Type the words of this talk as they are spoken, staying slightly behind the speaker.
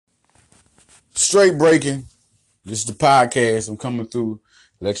Straight breaking. This is the podcast. I'm coming through.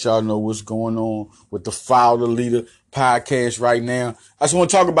 Let y'all know what's going on with the Follow the Leader podcast right now. I just want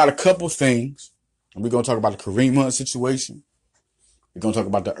to talk about a couple things. We're going to talk about the Kareem Hunt situation. We're going to talk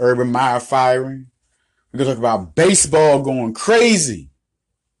about the Urban Meyer firing. We're going to talk about baseball going crazy.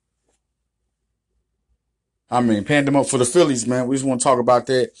 Pandemic for the Phillies, man. We just want to talk about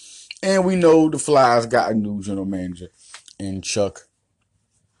that. And we know the Flyers got a new general manager in Chuck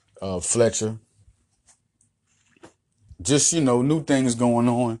Fletcher. Just, new things going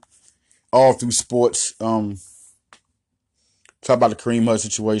on all through sports. Talk about the Kareem Hunt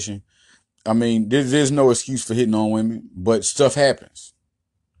situation. There's no excuse for hitting on women, but stuff happens.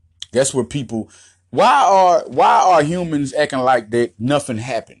 That's what people, why are humans acting like that nothing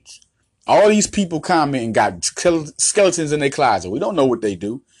happens? All these people commenting got skeletons in their closet. We don't know what they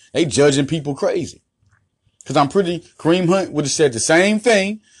do. They judging people crazy. Because Kareem Hunt would have said the same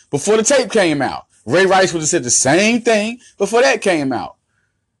thing before the tape came out. Ray Rice would have said the same thing before that came out.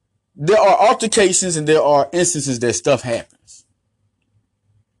 There are altercations and there are instances that stuff happens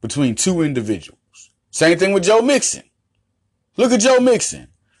between two individuals. Same thing with Joe Mixon. Look at Joe Mixon.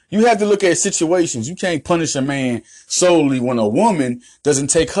 You have to look at situations. You can't punish a man solely when a woman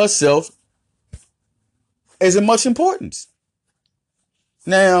doesn't take herself as much importance.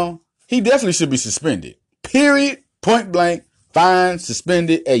 Now, he definitely should be suspended. Period. Point blank. Fine.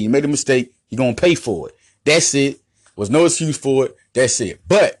 Suspended. Hey, you made a mistake. You're going to pay for it. That's it. Was no excuse for it. That's it.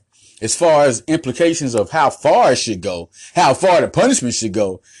 But as far as implications of how far it should go, how far the punishment should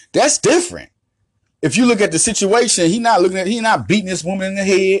go, that's different. If you look at the situation, he not beating this woman in the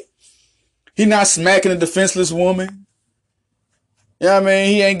head. He not smacking a defenseless woman. You know what I mean?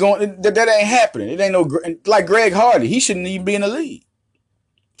 He ain't going, that ain't happening. It ain't like Greg Hardy. He shouldn't even be in the league.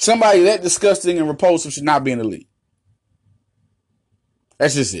 Somebody that disgusting and repulsive should not be in the league.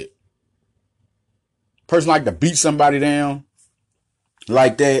 That's just it. Person like to beat somebody down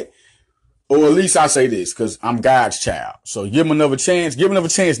like that, or at least I say this because I'm God's child. So give him another chance. Give him another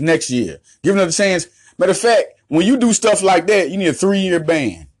chance next year. Give him another chance. Matter of fact, when you do stuff like that, you need a 3-year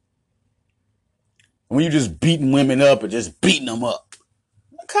ban. When you just beating women up or just beating them up,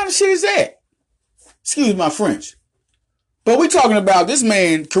 what kind of shit is that? Excuse my French, but we talking about this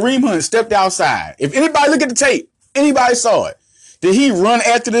man Kareem Hunt stepped outside. If anybody look at the tape, anybody saw it. Did he run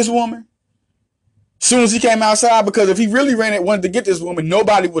after this woman? Soon as he came outside, because if he really wanted to get this woman,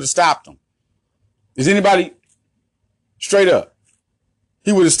 nobody would have stopped him. Is anybody straight up?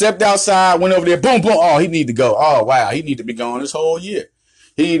 He would have stepped outside, went over there, boom, boom. Oh, he need to go. Oh, wow. He need to be gone this whole year.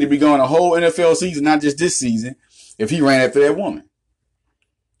 He need to be gone a whole NFL season, not just this season, if he ran after that woman.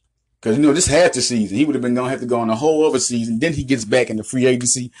 Because, this half the season. He would have been going to have to go on a whole other season. Then he gets back into free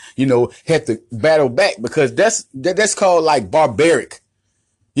agency, have to battle back, because that's called like barbaric.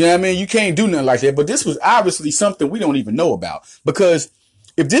 You know what I mean? You can't do nothing like that. But this was obviously something we don't even know about. Because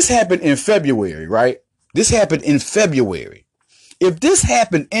if this happened in February, right? This happened in February. If this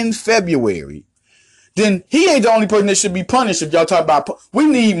happened in February, then he ain't the only person that should be punished. If y'all talk about, we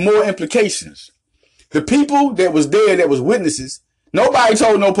need more implications. The people that was there, that was witnesses, nobody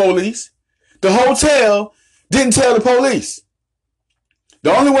told no police. The hotel didn't tell the police.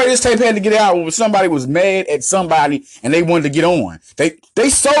 The only way this tape had to get out was somebody was mad at somebody and they wanted to get on. They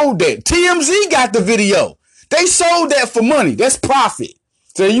sold that. TMZ got the video. They sold that for money. That's profit.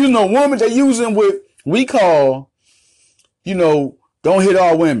 So they using a woman, they using what we call, don't hit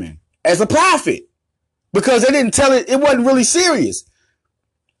all women as a profit. Because they didn't tell it, it wasn't really serious.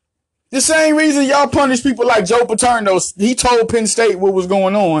 The same reason y'all punish people like Joe Paterno. He told Penn State what was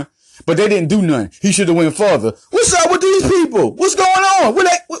going on, but they didn't do nothing. He should have went further. What's up with these people? What's going on?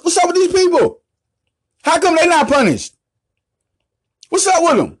 What's up with these people? How come they not punished? What's up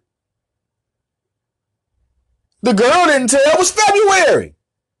with them? The girl didn't tell. It was February.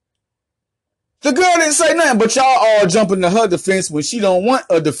 The girl didn't say nothing, but y'all all jumping to her defense when she don't want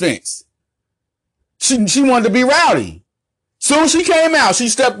a defense. She wanted to be rowdy. Soon as she came out, she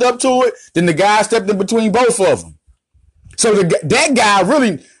stepped up to it. Then the guy stepped in between both of them. So that guy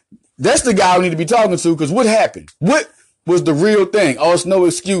really, that's the guy we need to be talking to, because what happened? What was the real thing? Oh, it's no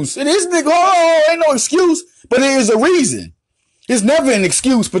excuse. It is, nigga. Oh, ain't no excuse, but there is a reason. It's never an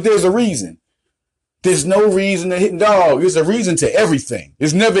excuse, but there's a reason. There's no reason to hit dog. There's a reason to everything.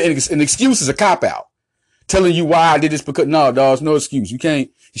 There's never an excuse is a cop out. Telling you why I did this because, no, dog, no excuse. You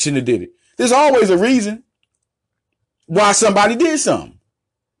shouldn't have did it. There's always a reason why somebody did something.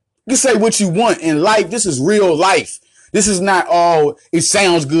 You say what you want in life. This is real life. This is not all, it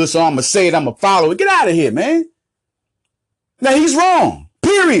sounds good, so I'm going to say it, I'm going to follow it. Get out of here, man. Now, he's wrong.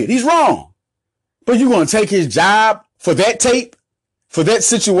 Period. He's wrong. But you're going to take his job for that tape, for that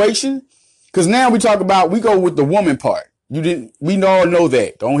situation? Because now we go with the woman part. We all know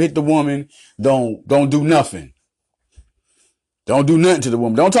that. Don't hit the woman. Don't do nothing. Don't do nothing to the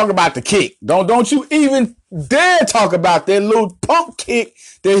woman. Don't talk about the kick. Don't you even dare talk about that little pump kick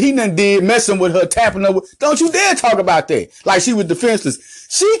that he done did, messing with her, tapping her. Don't you dare talk about that. Like she was defenseless.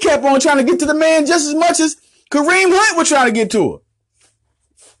 She kept on trying to get to the man just as much as Kareem Hunt was trying to get to her.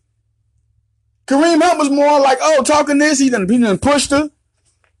 Kareem Hunt was more like, oh, talking this. He done pushed her.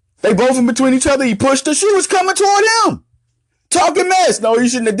 They both in between each other. He pushed her. She was coming toward him. Talking mess. No, he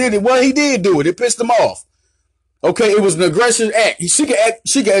shouldn't have did it. Well, he did do it. It pissed him off. Okay, it was an aggressive act. She can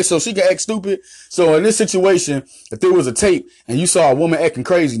act stupid. So in this situation, if there was a tape and you saw a woman acting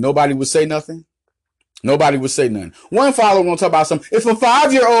crazy, nobody would say nothing. Nobody would say nothing. One follower gonna talk about something. If a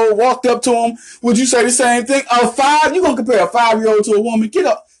 5-year-old walked up to him, would you say the same thing? You gonna compare a 5-year-old to a woman? Get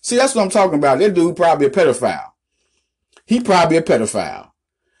up. See, that's what I'm talking about. That dude probably a pedophile. He probably a pedophile.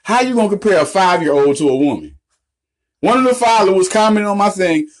 How you gonna compare a 5-year-old to a woman? One of the followers commented on my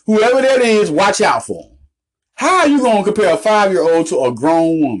thing, whoever that is, watch out for him. How are you going to compare a 5-year-old to a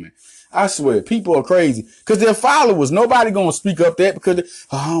grown woman? I swear, people are crazy because they're followers. Nobody going to speak up that because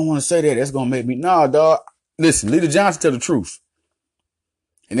I don't want to say that. That's going to make me. Nah, dog. Listen, Leader Johnson tell the truth.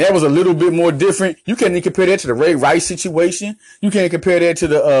 And that was a little bit more different. You can't even compare that to the Ray Rice situation. You can't compare that to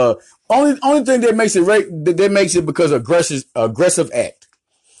the only thing that makes it because aggressive act.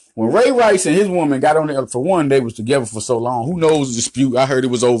 When Ray Rice and his woman got on there, for one, they was together for so long. Who knows the dispute? I heard it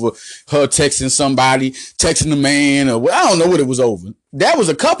was over her texting somebody, texting a man, or I don't know what it was over. That was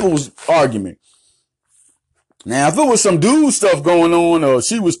a couple's argument. Now, if it was some dude stuff going on, or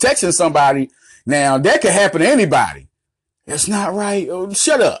she was texting somebody, now that could happen to anybody. That's not right. Oh,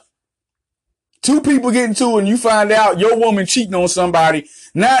 shut up. Two people get into it and you find out your woman cheating on somebody.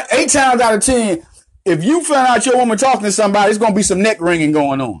 Now, 8 times out of 10, if you find out your woman talking to somebody, it's going to be some neck wringing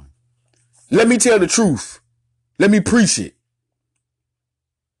going on. Let me tell the truth. Let me preach it.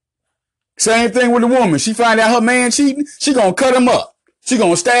 Same thing with the woman. She find out her man cheating, she going to cut him up. She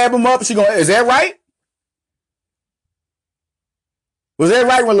going to stab him up. Is that right? Was that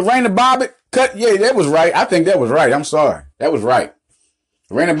right when Lorena Bobbitt cut? Yeah, that was right. I think that was right. I'm sorry. That was right.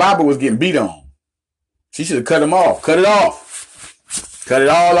 Lorena Bobbitt was getting beat on. She should have cut him off. Cut it off. Cut it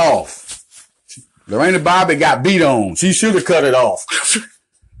all off. Lorena Bobbitt got beat on. She should have cut it off.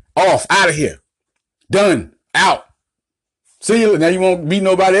 Off. Out of here. Done. Out. See you. Now you won't beat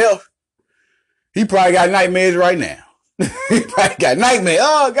nobody else. He probably got nightmares right now. He probably got nightmares.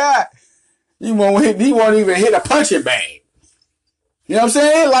 Oh, God. He won't even hit a punching bag. You know what I'm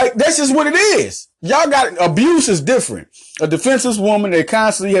saying? Like, that's just what it is. Y'all got abuse is different. A defenseless woman that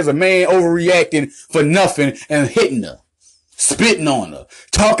constantly has a man overreacting for nothing and hitting her. Spitting on her,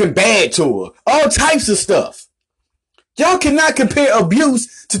 talking bad to her, all types of stuff. Y'all cannot compare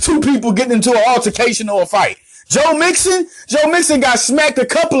abuse to two people getting into an altercation or a fight. Joe Mixon got smacked a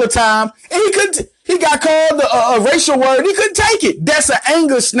couple of times and he got called a racial word. He couldn't take it. That's an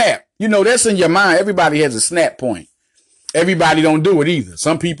anger snap. You know, that's in your mind. Everybody has a snap point. Everybody don't do it either.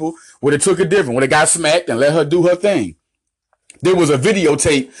 Some people would have took it different, would have got smacked and let her do her thing. There was a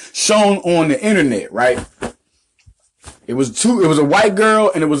videotape shown on the internet, right? It was a white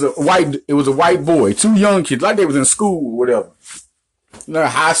girl and it was a white boy, 2 young kids, like they was in school or whatever. You know,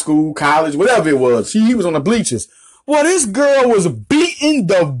 high school, college, whatever it was. He was on the bleachers. Well, this girl was beating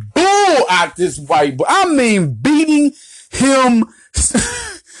the bull out this white boy. I mean, beating him.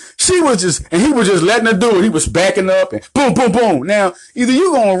 He was just letting her do it. He was backing up and boom, boom, boom. Now, either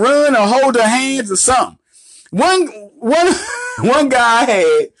you gonna run or hold her hands or something. One guy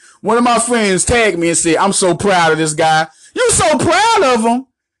had one of my friends tagged me and said, "I'm so proud of this guy." You so proud of him.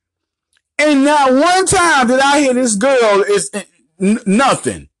 And not one time did I hear this girl is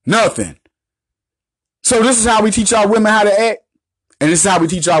nothing. So this is how we teach our women how to act. And this is how we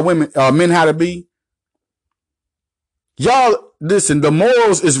teach our men how to be. Y'all, listen, the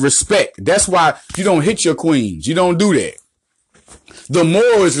morals is respect. That's why you don't hit your queens. You don't do that. The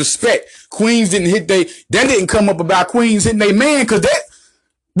moral is respect. Queens that didn't come up about queens hitting their man because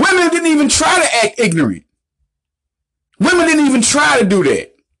women didn't even try to act ignorant. Women didn't even try to do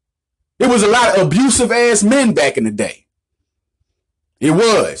that. It was a lot of abusive ass men back in the day. It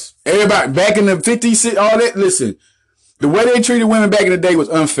was. Everybody back in the 50s, all that. Listen, the way they treated women back in the day was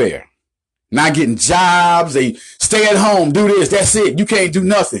unfair. Not getting jobs. They stay at home, do this. That's it. You can't do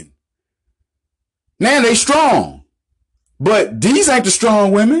nothing. Now they strong. But these ain't the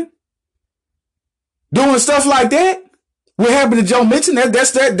strong women. Doing stuff like that. What happened to Joe Mixon?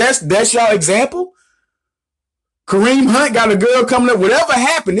 That's y'all example. Kareem Hunt got a girl coming up. Whatever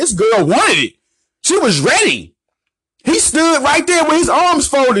happened, this girl wanted it. She was ready. He stood right there with his arms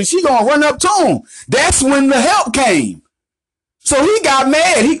folded. She gonna run up to him. That's when the help came. So he got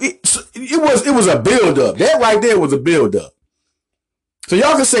mad. It was a build up. That right there was a build up. So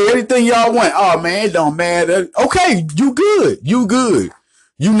y'all can say anything y'all want. Oh man, it don't matter. Okay, you good. You good.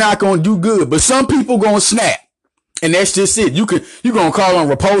 You not gonna do good. But some people gonna snap. And that's just it. You gonna call them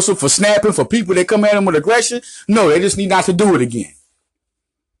repulsive for snapping, for people that come at them with aggression? No, they just need not to do it again.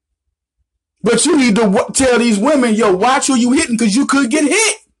 But you need to tell these women, yo, watch who you hitting, because you could get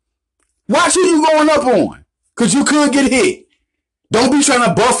hit. Watch who you going up on, because you could get hit. Don't be trying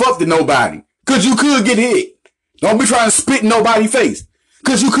to buff up to nobody, because you could get hit. Don't be trying to spit in nobody's face,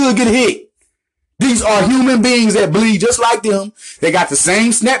 because you could get hit. These are human beings that bleed just like them. They got the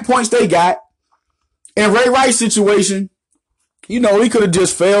same snap points they got. In Ray Rice's situation, he could have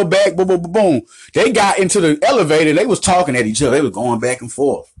just fell back, boom, boom, boom, boom. They got into the elevator. They was talking at each other. They was going back and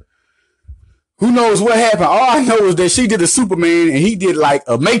forth. Who knows what happened? All I know is that she did a Superman and he did like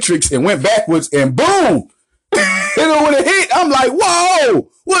a Matrix and went backwards and boom. It would have hit. I'm like, whoa,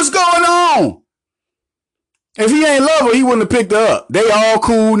 what's going on? If he ain't love her, he wouldn't have picked her up. They all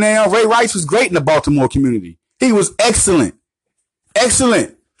cool now. Ray Rice was great in the Baltimore community. He was excellent.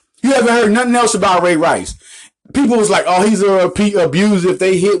 Excellent. You haven't heard nothing else about Ray Rice. People was like, oh, he's a repeat abuser. If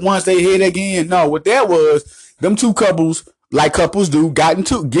they hit once, they hit again. No, what that was, them two couples, like couples do, get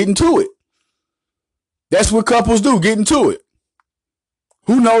into it. That's what couples do, get into it.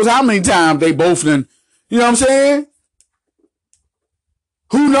 Who knows how many times they both done, you know what I'm saying?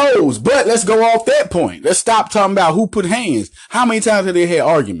 Who knows? But let's go off that point. Let's stop talking about who put hands. How many times have they had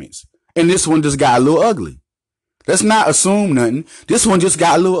arguments? And this one just got a little ugly. Let's not assume nothing. This one just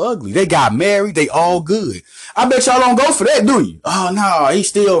got a little ugly. They got married. They all good. I bet y'all don't go for that, do you? Oh, no, he's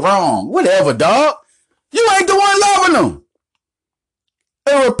still wrong. Whatever, dog. You ain't the one loving them.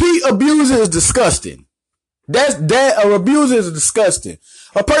 A repeat abuser is disgusting. A abuser is disgusting.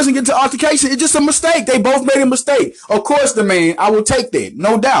 A person gets to altercation, it's just a mistake. They both made a mistake. Of course, the man, I will take that.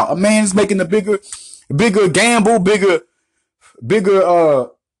 No doubt. A man's making a bigger gamble, bigger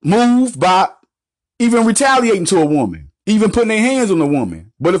move by even retaliating to a woman, even putting their hands on a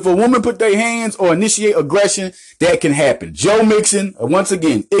woman. But if a woman put their hands or initiate aggression, that can happen. Joe Mixon, once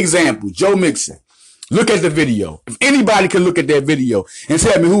again, example, Joe Mixon. Look at the video. If anybody can look at that video and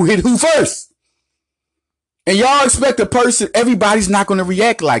tell me who hit who first. And y'all expect a person, everybody's not going to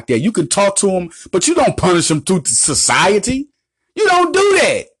react like that. You can talk to them, but you don't punish them through society. You don't do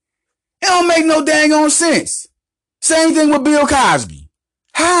that. It don't make no dang on sense. Same thing with Bill Cosby.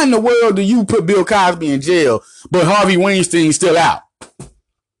 How in the world do you put Bill Cosby in jail, but Harvey Weinstein's still out?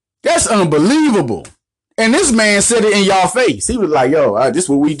 That's unbelievable. And this man said it in y'all face. He was like, yo, this is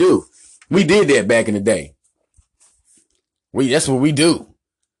what we do. We did that back in the day. That's what we do.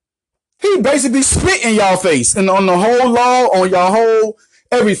 He basically spit in y'all face and on the whole law, on y'all whole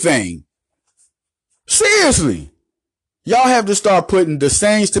everything. Seriously. Y'all have to start putting the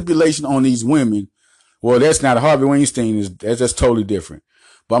same stipulation on these women. Well, that's not Harvey Weinstein. That's just totally different.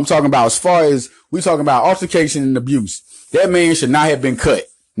 But I'm talking about as far as we talking about altercation and abuse. That man should not have been cut.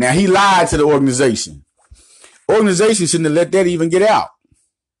 Now, he lied to the organization. Organization shouldn't have let that even get out.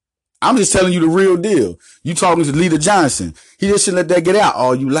 I'm just telling you the real deal. You talking to Leader Johnson. He just shouldn't let that get out.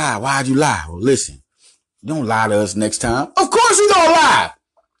 Oh, you lie. Why'd you lie? Well, listen, don't lie to us next time. Of course he gonna lie.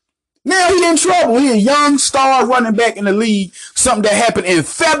 Now he in trouble. He a young star running back in the league. Something that happened in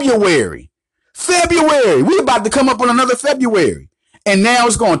February. We about to come up on another February. And now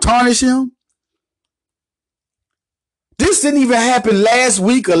it's going to tarnish him. This didn't even happen last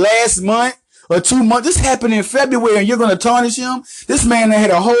week or last month or 2 months. This happened in February and you're going to tarnish him? This man had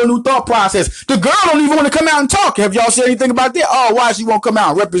a whole new thought process. The girl don't even want to come out and talk. Have y'all said anything about that? Oh, why she won't come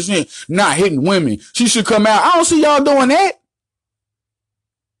out and represent not hitting women? She should come out. I don't see y'all doing that.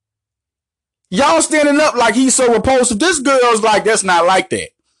 Y'all standing up like he's so repulsive. This girl's like, that's not like that.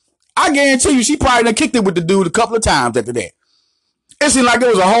 I guarantee you she probably done kicked it with the dude a couple of times after that. It seemed like there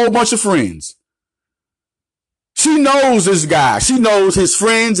was a whole bunch of friends. She knows this guy. She knows his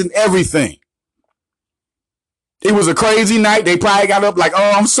friends and everything. It was a crazy night. They probably got up like,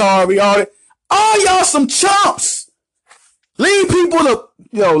 oh, I'm sorry. All that. Oh, y'all some chumps. Leave people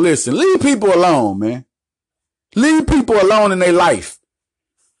alone, man. Leave people alone in their life.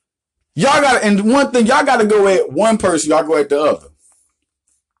 Y'all got, and one thing, y'all got to go at one person, y'all go at the other.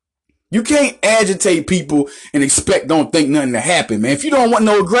 You can't agitate people and don't think nothing to happen, man. If you don't want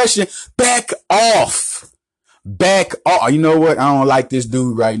no aggression, back off. Back off. You know what? I don't like this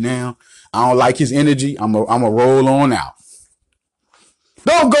dude right now. I don't like his energy. I'm a roll on out.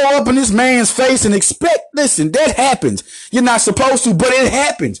 Don't go up in this man's face and listen, that happens. You're not supposed to, but it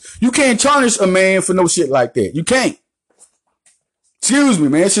happens. You can't tarnish a man for no shit like that. You can't. excuse me,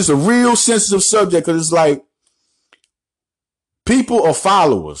 man. It's just a real sensitive subject because it's like people are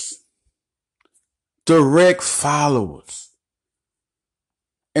followers, direct followers.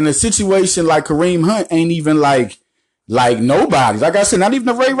 In a situation like Kareem Hunt ain't even like nobody. Like I said, not even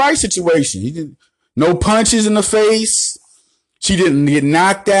a Ray Rice situation. He didn't, no punches in the face. She didn't get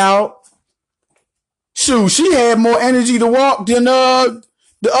knocked out. Shoot, she had more energy to walk than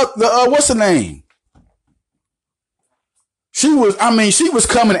what's her name? She was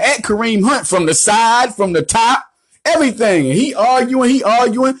coming at Kareem Hunt from the side, from the top, everything. And he arguing.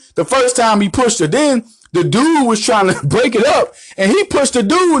 The first time he pushed her, then the dude was trying to break it up, and he pushed the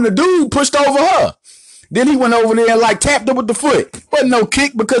dude, and the dude pushed over her. Then he went over there and like tapped her with the foot. Wasn't no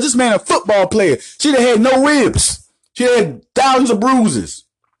kick because this man a football player. She'd have had no ribs. She had thousands of bruises.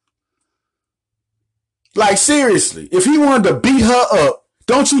 Like seriously, if he wanted to beat her up,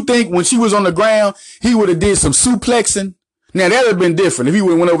 don't you think when she was on the ground, he would have did some suplexing? Now that would have been different. If he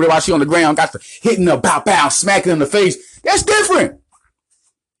would have went over there while she on the ground, got to hitting her, pow, smacking her in the face. That's different.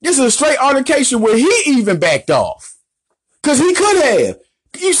 This is a straight altercation where he even backed off. Cause he could have.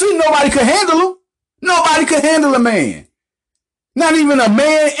 You see, nobody could handle him. Nobody could handle a man. Not even a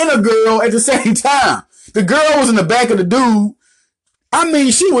man and a girl at the same time. The girl was in the back of the dude. I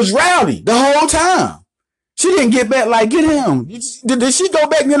mean, she was rowdy the whole time. She didn't get back like, get him. Did she go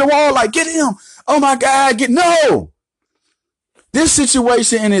back near the wall like, get him? Oh my God, no. This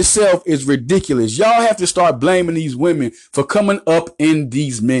situation in itself is ridiculous. Y'all have to start blaming these women for coming up in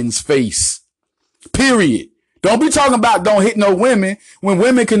these men's face. Period. Don't be talking about don't hit no women when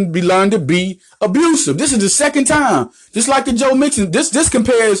women can be learned to be abusive. This is the second time. Just like the Joe Mixon. This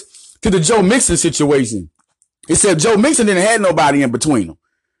compares to the Joe Mixon situation. Except Joe Mixon didn't have nobody in between them.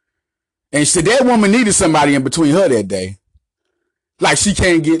 And she said that woman needed somebody in between her that day. Like she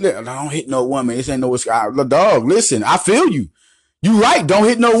can't get, I don't hit no woman. This ain't no, dog, listen, I feel you. You right, don't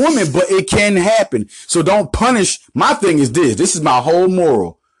hit no woman, but it can happen. So don't punish. My thing is this. This is my whole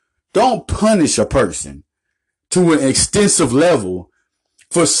moral. Don't punish a person to an extensive level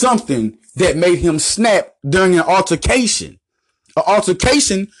for something that made him snap during an altercation. An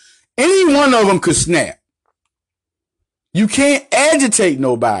altercation, any one of them could snap. You can't agitate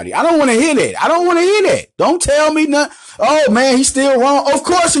nobody. I don't want to hear that. Don't tell me nothing. Oh man, he's still wrong. Of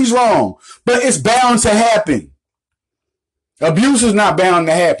course he's wrong, but it's bound to happen. Abuse is not bound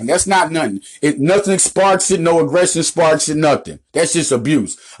to happen. That's not nothing. Nothing sparks it. No aggression sparks it. Nothing. That's just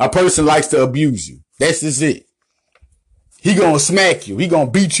abuse. A person likes to abuse you. That's just it. He gonna smack you. He gonna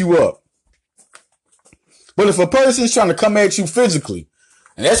beat you up. But if a person's trying to come at you physically,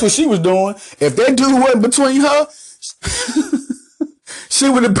 and that's what she was doing, if that dude wasn't between her, she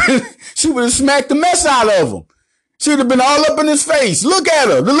would have smacked the mess out of him. She would have been all up in his face. Look at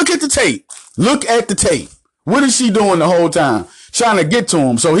her. Look at the tape. Look at the tape. What is she doing the whole time? Trying to get to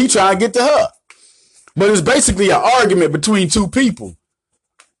him. So he trying to get to her. But it's basically an argument between two people.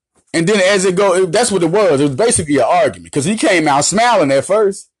 And then as it goes, that's what it was. It was basically an argument because he came out smiling at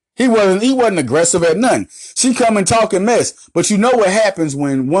first. He wasn't aggressive at nothing. She come and talking mess. But you know what happens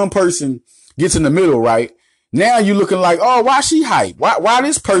when one person gets in the middle, right? Now you looking like, oh, why she hype? Why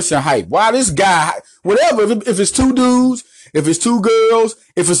this person hype? Why this guy hype? Whatever. If it's two dudes, if it's two girls,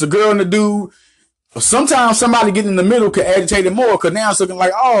 if it's a girl and a dude, sometimes somebody getting in the middle could agitate it more because now it's looking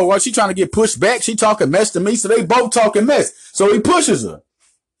like, oh, well, she trying to get pushed back. She talking mess to me. So they both talking mess. So he pushes her.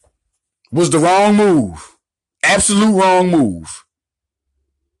 Was the wrong move. Absolute wrong move.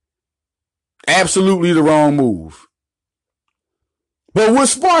 Absolutely the wrong move. But what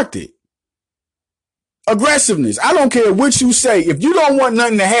sparked it? Aggressiveness. I don't care what you say. If you don't want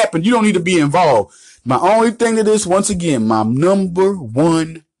nothing to happen, you don't need to be involved. My only thing to this, once again, my number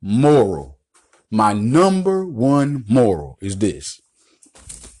one moral is this.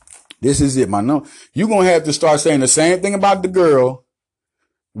 This is it. You're going to have to start saying the same thing about the girl.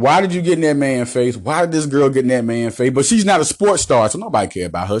 Why did you get in that man's face? Why did this girl get in that man's face? But she's not a sports star, so nobody care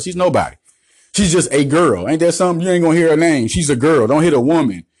about her. She's nobody. She's just a girl. Ain't that something? You ain't going to hear her name. She's a girl. Don't hit a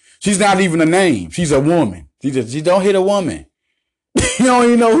woman. She's not even a name. She's a woman. She don't hit a woman. You don't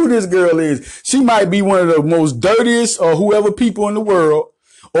even know who this girl is. She might be one of the most dirtiest or whoever people in the world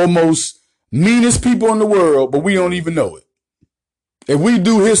or most meanest people in the world, but we don't even know it. If we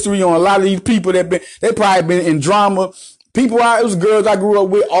do history on a lot of these people they probably been in drama. It was girls I grew up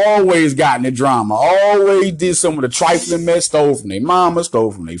with, always got in the drama, always did some of the trifling mess, stole from their mama,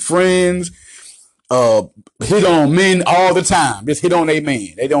 stole from their friends, hit on men all the time. Just hit on their man.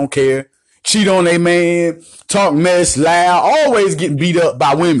 They don't care. Cheat on their man, talk mess loud, always getting beat up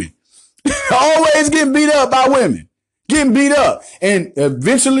by women. Always getting beat up by women. Getting beat up. And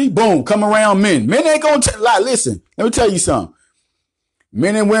eventually, boom, come around men. Men ain't gonna listen, let me tell you something.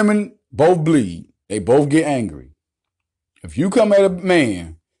 Men and women both bleed. They both get angry. If you come at a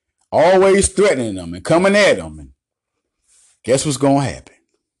man always threatening them and coming at them, and guess what's going to happen?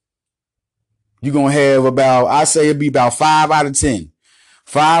 You're going to have about, I say it'd be about 5 out of 10.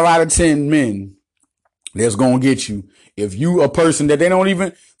 5 out of 10 men that's going to get you. If you a person that they don't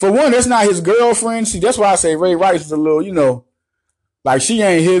even, for one, that's not his girlfriend. See, that's why I say Ray Rice is a little, like she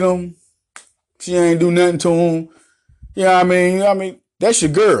ain't hit him. She ain't do nothing to him. You know what I mean? That's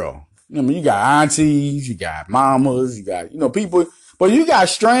your girl. You got aunties, you got mamas, you got, people, but you got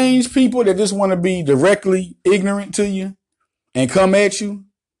strange people that just want to be directly ignorant to you and come at you.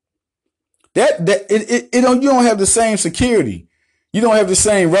 You don't have the same security. You don't have the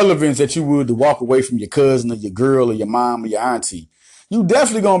same relevance that you would to walk away from your cousin or your girl or your mom or your auntie. You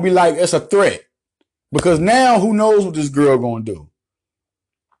definitely gonna be like, it's a threat. Because now who knows what this girl gonna do.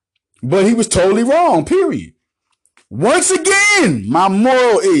 But he was totally wrong, period. Once again, my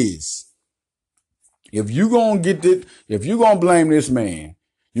moral is, if you gonna blame this man,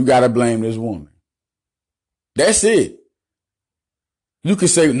 you gotta blame this woman. That's it. You can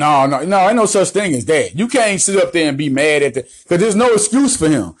say, no, ain't no such thing as that. You can't sit up there and be mad at because there's no excuse for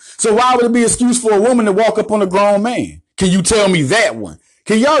him. So why would it be an excuse for a woman to walk up on a grown man? Can you tell me that one?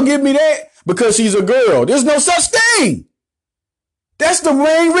 Can y'all give me that? Because she's a girl. There's no such thing. That's the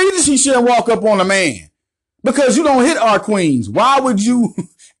main reason she shouldn't walk up on a man. Because you don't hit our queens. Why would you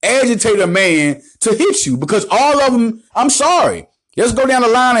agitate a man to hit you? Because all of them, I'm sorry. Let's go down the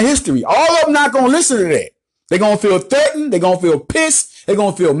line of history. All of them not going to listen to that. They're going to feel threatened. They're going to feel pissed. They're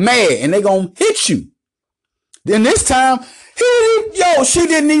going to feel mad. And they're going to hit you. Then this time, she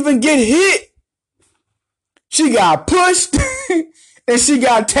didn't even get hit. She got pushed and she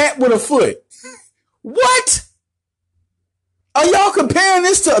got tapped with a foot. What? Are y'all comparing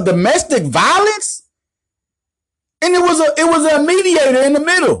this to a domestic violence? And it was a mediator in the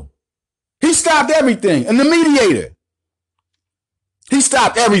middle. He stopped everything. And the mediator. He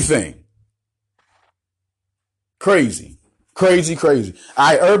stopped everything. Crazy. Crazy. All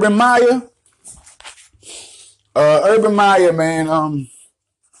right, Urban Meyer. Urban Meyer, man.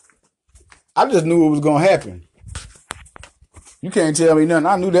 I just knew it was gonna happen. You can't tell me nothing.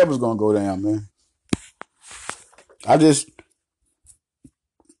 I knew that was gonna go down, man. I just,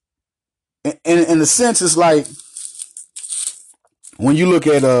 in a sense, it's like when you look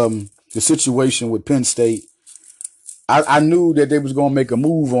at the situation with Penn State, I knew that they was gonna make a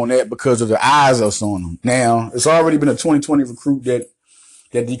move on that because of the eyes that's on them. Now it's already been a 2020 recruit that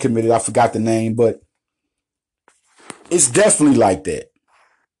decommitted. I forgot the name, but it's definitely like that.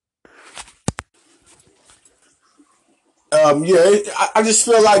 I just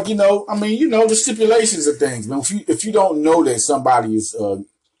feel like, the stipulations of things, man. If you don't know that somebody is,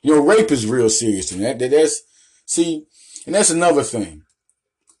 rape is real serious, and and that's another thing,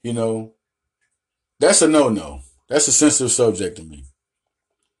 that's a no-no. That's a sensitive subject to me.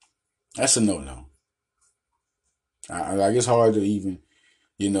 That's a no-no. Like it's hard to even,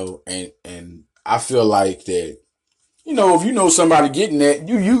 and I feel like that, if you know somebody getting that,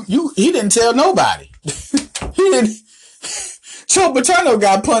 he didn't tell nobody. He didn't. Joe Paterno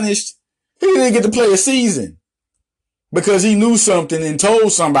got punished. He didn't get to play a season because he knew something and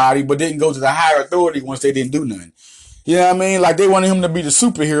told somebody, but didn't go to the higher authority once they didn't do nothing. You know what I mean? Like they wanted him to be the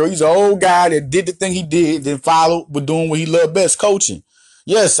superhero. He's an old guy that did the thing he did, then followed with doing what he loved best, coaching.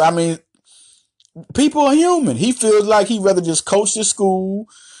 Yes, I mean, people are human. He feels like he'd rather just coach the school.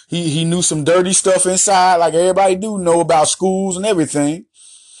 He knew some dirty stuff inside, like everybody do know about schools and everything.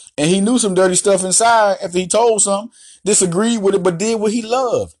 And he knew some dirty stuff inside after he told some, disagreed with it, but did what he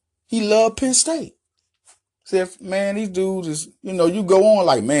loved. He loved Penn State. Said, man, these dudes is, you go on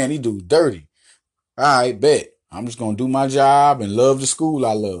like, man, these dudes dirty. All right, bet. I'm just going to do my job and love the school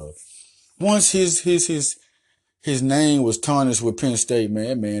I love. Once his name was tarnished with Penn State, man,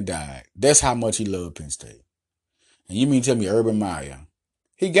 that man died. That's how much he loved Penn State. And you mean tell me Urban Meyer,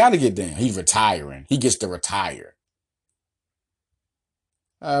 he got to get down. He's retiring. He gets to retire.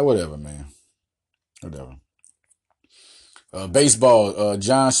 Whatever, man. Whatever. Baseball,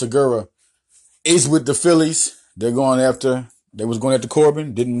 John Segura is with the Phillies. They was going after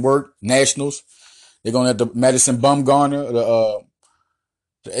Corbin. Didn't work. Nationals. They're going after Madison Bumgarner,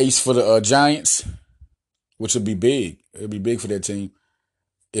 the ace for the Giants, which would be big. It'll be big for their team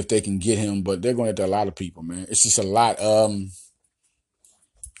if they can get him. But they're going after a lot of people, man. It's just a lot.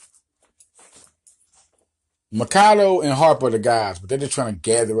 Machado and Harper are the guys, but they're just trying to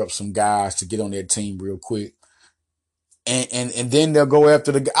gather up some guys to get on their team real quick. And then they'll go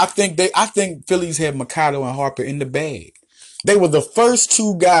after I think Phillies have Machado and Harper in the bag. They were the first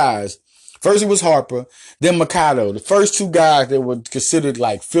two guys First it was Harper, then Mikado. The first two guys that were considered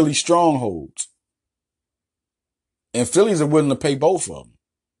like Philly strongholds. And Phillies are willing to pay both of them.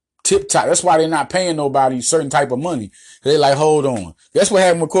 Tip top. That's why they're not paying nobody certain type of money. They're like, hold on. That's what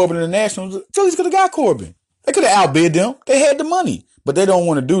happened with Corbin and the Nationals. Phillies could have got Corbin. They could have outbid them. They had the money, but they don't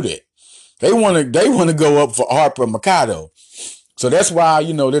want to do that. They want to go up for Harper and Mikado. So that's why,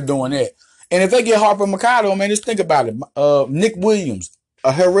 they're doing that. And if they get Harper and Mikado, man, just think about it. Nick Williams,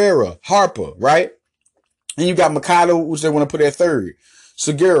 Herrera, Harper, right? And you got Mikado, which they want to put at third.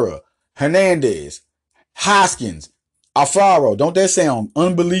 Segura, Hernandez, Hoskins, Alfaro. Don't that sound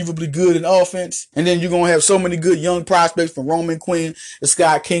unbelievably good in offense? And then you're going to have so many good young prospects from Roman Quinn to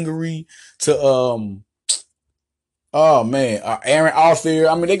Scott Kingery to, Aaron Arthur.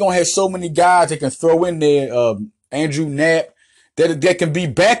 I mean, they're going to have so many guys they can throw in there. Andrew Knapp that can be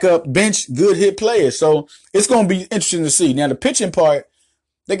backup bench, good hit players. So it's going to be interesting to see. Now, the pitching part,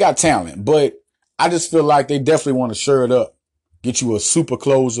 they got talent, but I just feel like they definitely want to shore it up, get you a super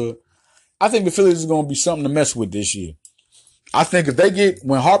closer. I think the Phillies is going to be something to mess with this year. I think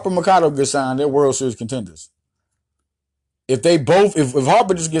when Harper and Mikado get signed, they're World Series contenders. If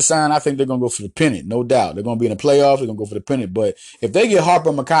Harper just gets signed, I think they're going to go for the pennant, no doubt. They're going to be in the playoffs, they're going to go for the pennant. But if they get Harper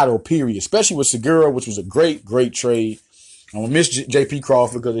and Mikado, period, especially with Segura, which was a great, great trade. I'm going to miss J.P.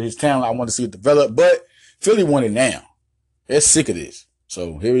 Crawford because of his talent. I want to see it develop. But Philly want it now. They're sick of this.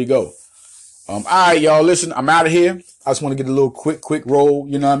 So here we go. All right, y'all, listen, I'm out of here. I just want to get a little quick roll,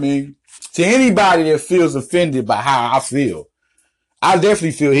 you know what I mean? To anybody that feels offended by how I feel, I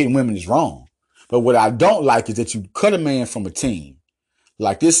definitely feel hitting women is wrong. But what I don't like is that you cut a man from a team.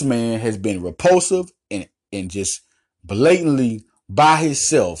 Like this man has been repulsive and just blatantly by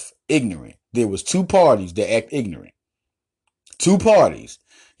himself ignorant. There was two parties that act ignorant. Two parties.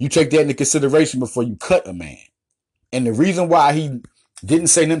 You take that into consideration before you cut a man. And the reason why he didn't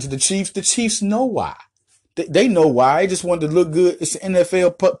say nothing to the Chiefs know why. They know why. They just wanted to look good. It's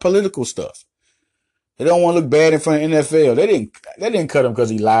NFL political stuff. They don't want to look bad in front of NFL. They didn't cut him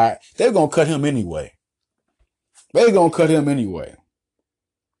because he lied. They're going to cut him anyway.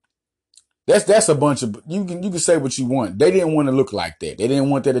 That's a bunch of, you can say what you want. They didn't want to look like that. They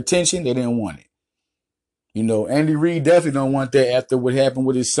didn't want that attention. They didn't want it. Andy Reid definitely don't want that after what happened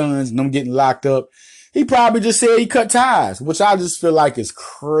with his sons and them getting locked up. He probably just said he cut ties, which I just feel like is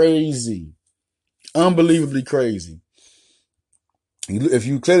crazy. Unbelievably crazy. If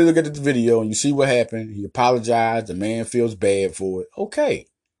you clearly look at the video and you see what happened, he apologized, the man feels bad for it. Okay.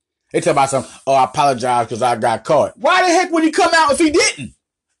 They talk about something, I apologize because I got caught. Why the heck would he come out if he didn't?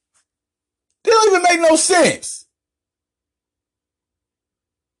 It don't even make no sense.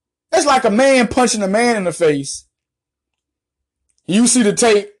 That's like a man punching a man in the face. You see the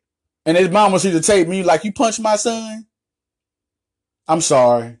tape, and his mama see the tape, and you like, you punched my son? I'm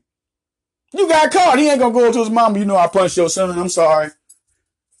sorry. You got caught. He ain't gonna go to his mama, I punched your son. I'm sorry.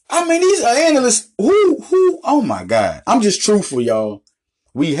 I mean, these are analysts oh my God. I'm just truthful, y'all.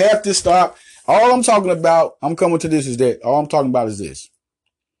 We have to stop. All I'm talking about, I'm coming to this is that, all I'm talking about is this.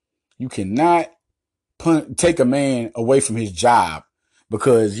 You cannot take a man away from his job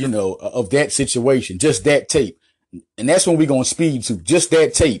because, of that situation, just that tape. And that's when we're going to speed to just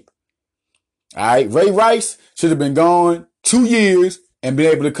that tape. All right. Ray Rice should have been gone 2 years and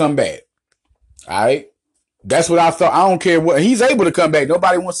been able to come back. All right. That's what I thought. I don't care what he's able to come back.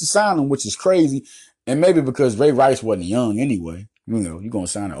 Nobody wants to sign him, which is crazy. And maybe because Ray Rice wasn't young anyway. You're going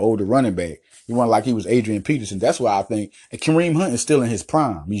to sign an older running back. You want like he was Adrian Peterson. That's why I think. And Kareem Hunt is still in his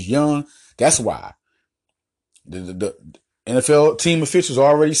prime. He's young. That's why. The NFL team officials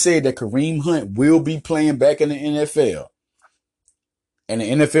already said that Kareem Hunt will be playing back in the NFL. And the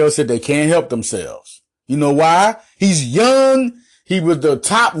NFL said they can't help themselves. You know why? He's young. He was the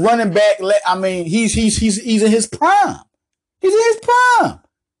top running back. I mean, he's in his prime. He's in his prime.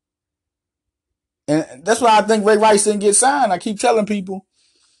 And that's why I think Ray Rice didn't get signed. I keep telling people,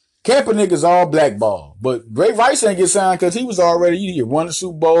 Kaepernick is all blackball. But Ray Rice didn't get signed because he was already, he won the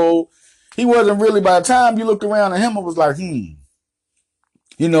Super Bowl. He wasn't really, by the time you looked around at him, it was like, he's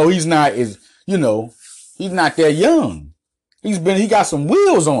not that young. He got some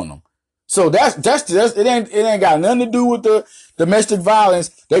wheels on him. So that's it ain't got nothing to do with the domestic violence.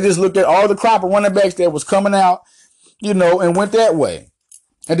 They just looked at all the crop of running backs that was coming out, and went that way.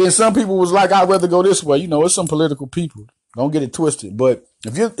 And then some people was like, I'd rather go this way. It's some political people. Don't get it twisted. But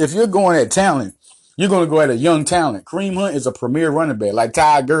if you're going at talent, you're going to go at a young talent. Kareem Hunt is a premier running back, like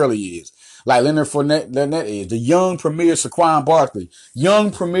Ty Gurley is, like Leonard Fournette is, the young premier Saquon Barkley,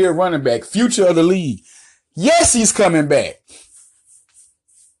 young premier running back, future of the league. Yes, he's coming back.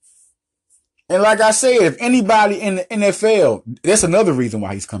 And like I said, if anybody in the NFL, that's another reason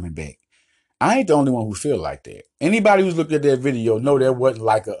why he's coming back. I ain't the only one who feel like that. Anybody who's looked at that video know that wasn't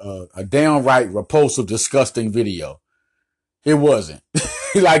like a downright repulsive, disgusting video. It wasn't.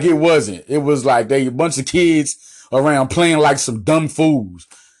 Like it wasn't. It was like they a bunch of kids around playing like some dumb fools.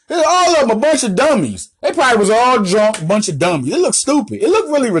 All of them a bunch of dummies. They probably was all drunk, a bunch of dummies. It looked stupid. It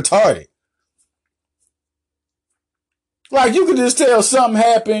looked really retarded. Like you could just tell something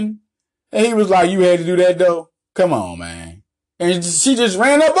happened and he was like, you had to do that though? Come on, man. And she just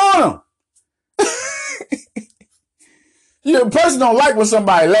ran up on him. You know, a person don't like when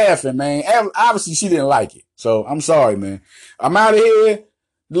somebody laughing, man. Obviously, she didn't like it. So, I'm sorry, man. I'm out of here.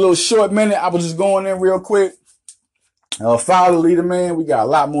 The little short minute. I was just going in real quick. Follow the leader, man. We got a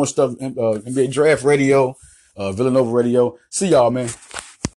lot more stuff. NBA Draft Radio, Villanova Radio. See y'all, man.